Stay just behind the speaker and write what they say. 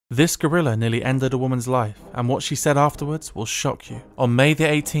This gorilla nearly ended a woman's life, and what she said afterwards will shock you. On May the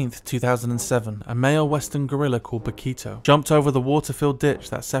 18th, 2007, a male western gorilla called Paquito jumped over the water-filled ditch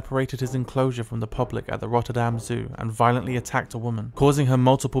that separated his enclosure from the public at the Rotterdam Zoo and violently attacked a woman, causing her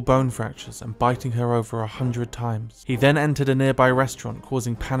multiple bone fractures and biting her over 100 times. He then entered a nearby restaurant,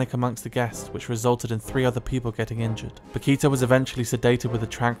 causing panic amongst the guests, which resulted in 3 other people getting injured. Paquito was eventually sedated with a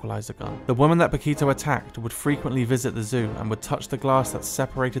tranquilizer gun. The woman that Paquito attacked would frequently visit the zoo and would touch the glass that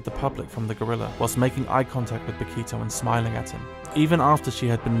separated the public from the gorilla, whilst making eye contact with Paquito and smiling at him, even after she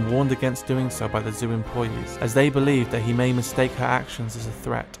had been warned against doing so by the zoo employees, as they believed that he may mistake her actions as a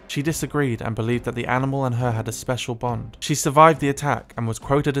threat. She disagreed and believed that the animal and her had a special bond. She survived the attack and was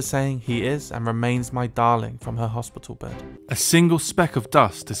quoted as saying, "He is and remains my darling," from her hospital bed. A single speck of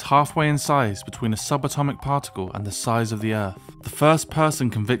dust is halfway in size between a subatomic particle and the size of the Earth. The first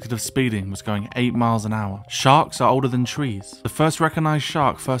person convicted of speeding was going 8 miles an hour. Sharks are older than trees. The first recognized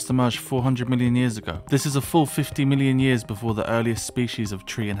shark first emerged 400 million years ago. This is a full 50 million years before the earliest species of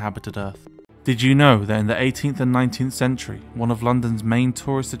tree inhabited Earth. Did you know that in the 18th and 19th century, one of London's main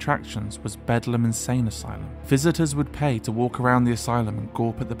tourist attractions was Bedlam Insane Asylum? Visitors would pay to walk around the asylum and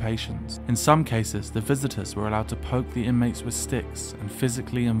gawp at the patients. In some cases, the visitors were allowed to poke the inmates with sticks and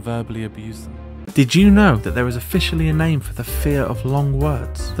physically and verbally abuse them. Did you know that there is officially a name for the fear of long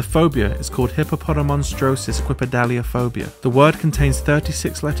words? The phobia is called hippopotamonstrosis quipedaliophobia. The word contains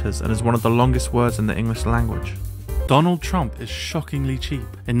 36 letters and is one of the longest words in the English language. Donald Trump is shockingly cheap.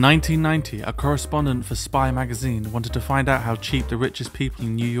 In 1990, a correspondent for Spy magazine wanted to find out how cheap the richest people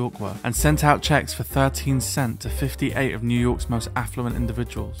in New York were, and sent out checks for 13 cents to 58 of New York's most affluent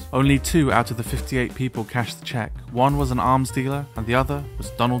individuals. Only 2 out of the 58 people cashed the check. One was an arms dealer, and the other was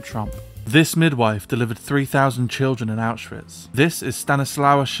Donald Trump. This midwife delivered 3,000 children in Auschwitz. This is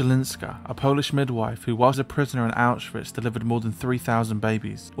Stanislawa Szelinska, a Polish midwife who, whilst a prisoner in Auschwitz, delivered more than 3,000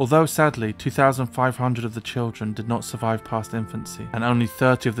 babies. Although sadly, 2,500 of the children did not survive past infancy, and only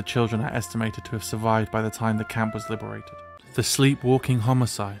 30 of the children are estimated to have survived by the time the camp was liberated. The sleepwalking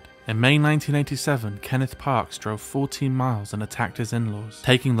homicide. In May 1987, Kenneth Parks drove 14 miles and attacked his in-laws,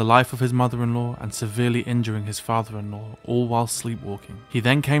 taking the life of his mother-in-law and severely injuring his father-in-law, all while sleepwalking. He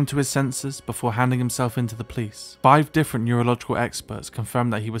then came to his senses before handing himself in to the police. 5 different neurological experts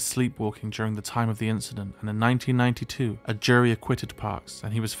confirmed that he was sleepwalking during the time of the incident, and in 1992, a jury acquitted Parks,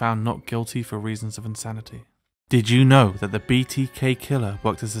 and he was found not guilty for reasons of insanity. Did you know that the BTK killer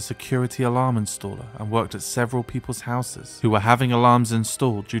worked as a security alarm installer and worked at several people's houses who were having alarms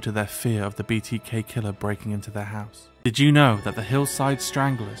installed due to their fear of the BTK killer breaking into their house? Did you know that the Hillside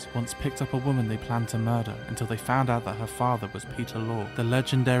Stranglers once picked up a woman they planned to murder until they found out that her father was Peter Lorre, the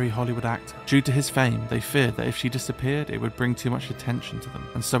legendary Hollywood actor? Due to his fame, they feared that if she disappeared, it would bring too much attention to them,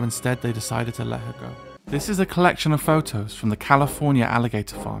 and so instead they decided to let her go. This is a collection of photos from the California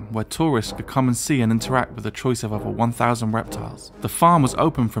alligator farm, where tourists could come and see and interact with a choice of over 1,000 reptiles. The farm was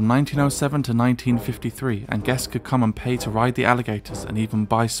open from 1907 to 1953, and guests could come and pay to ride the alligators and even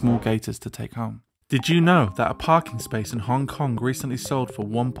buy small gators to take home. Did you know that a parking space in Hong Kong recently sold for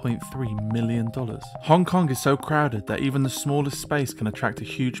 $1.3 million? Hong Kong is so crowded that even the smallest space can attract a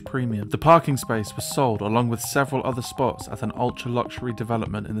huge premium. The parking space was sold along with several other spots at an ultra-luxury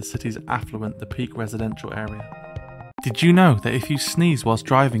development in the city's affluent The Peak residential area. Did you know that if you sneeze whilst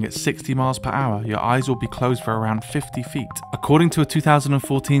driving at 60 miles per hour, your eyes will be closed for around 50 feet? According to a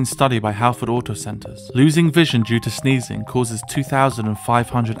 2014 study by Halford Auto Centres, losing vision due to sneezing causes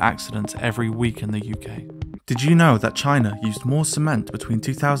 2,500 accidents every week in the UK. Did you know that China used more cement between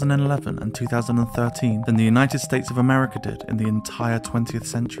 2011 and 2013 than the United States of America did in the entire 20th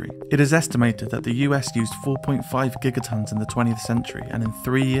century? It is estimated that the US used 4.5 gigatons in the 20th century, and in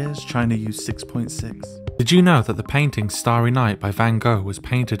 3 years, China used 6.6. Did you know that the painting Starry Night by Van Gogh was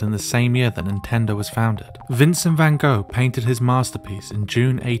painted in the same year that Nintendo was founded? Vincent van Gogh painted his masterpiece in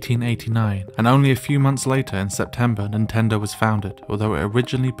June 1889, and only a few months later, in September, Nintendo was founded, although it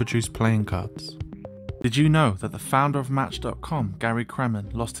originally produced playing cards. Did you know that the founder of Match.com, Gary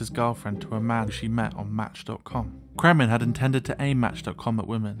Kremen, lost his girlfriend to a man who she met on Match.com? Kremen had intended to aim Match.com at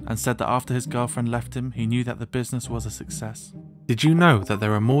women, and said that after his girlfriend left him, he knew that the business was a success. Did you know that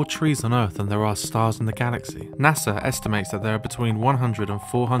there are more trees on Earth than there are stars in the galaxy? NASA estimates that there are between 100 and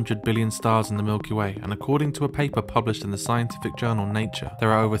 400 billion stars in the Milky Way, and according to a paper published in the scientific journal Nature,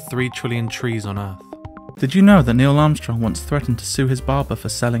 there are over 3 trillion trees on Earth. Did you know that Neil Armstrong once threatened to sue his barber for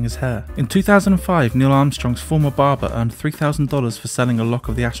selling his hair? In 2005, Neil Armstrong's former barber earned $3,000 for selling a lock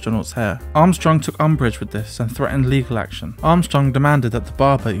of the astronaut's hair. Armstrong took umbrage with this and threatened legal action. Armstrong demanded that the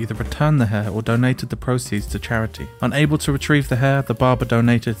barber either return the hair or donated the proceeds to charity. Unable to retrieve the hair, the barber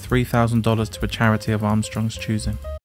donated $3,000 to a charity of Armstrong's choosing.